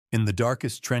In the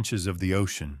darkest trenches of the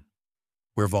ocean,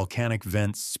 where volcanic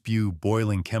vents spew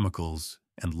boiling chemicals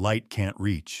and light can't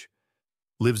reach,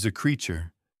 lives a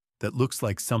creature that looks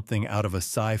like something out of a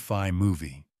sci-fi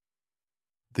movie.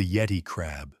 The Yeti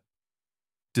crab.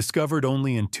 Discovered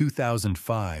only in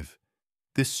 2005,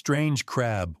 this strange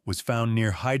crab was found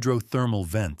near hydrothermal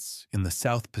vents in the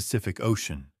South Pacific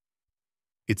Ocean.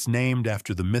 It's named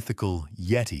after the mythical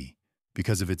Yeti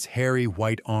because of its hairy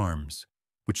white arms,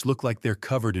 which look like they're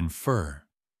covered in fur.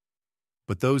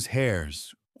 But those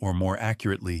hairs, or more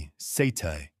accurately,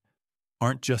 setae,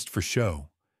 aren't just for show.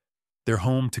 They're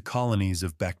home to colonies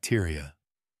of bacteria.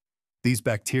 These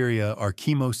bacteria are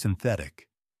chemosynthetic,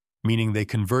 meaning they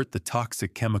convert the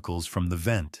toxic chemicals from the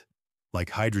vent,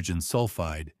 like hydrogen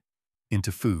sulfide,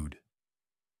 into food.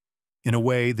 In a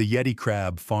way, the Yeti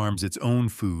crab farms its own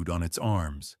food on its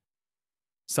arms.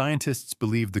 Scientists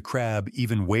believe the crab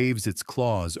even waves its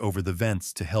claws over the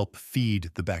vents to help feed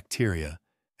the bacteria,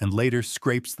 and later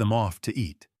scrapes them off to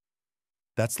eat.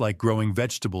 That's like growing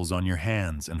vegetables on your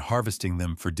hands and harvesting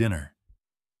them for dinner.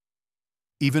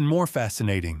 Even more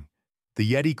fascinating, the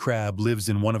Yeti crab lives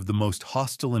in one of the most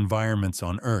hostile environments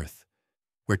on Earth,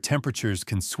 where temperatures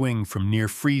can swing from near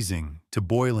freezing to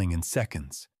boiling in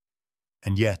seconds.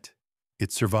 And yet,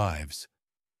 it survives.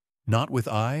 Not with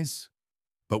eyes,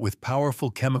 but with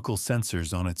powerful chemical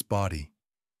sensors on its body.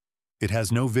 It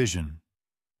has no vision,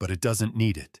 but it doesn't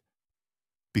need it.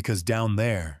 Because down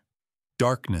there,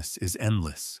 darkness is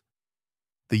endless.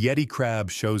 The Yeti crab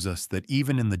shows us that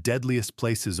even in the deadliest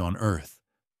places on Earth,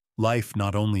 life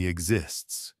not only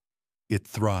exists, it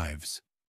thrives.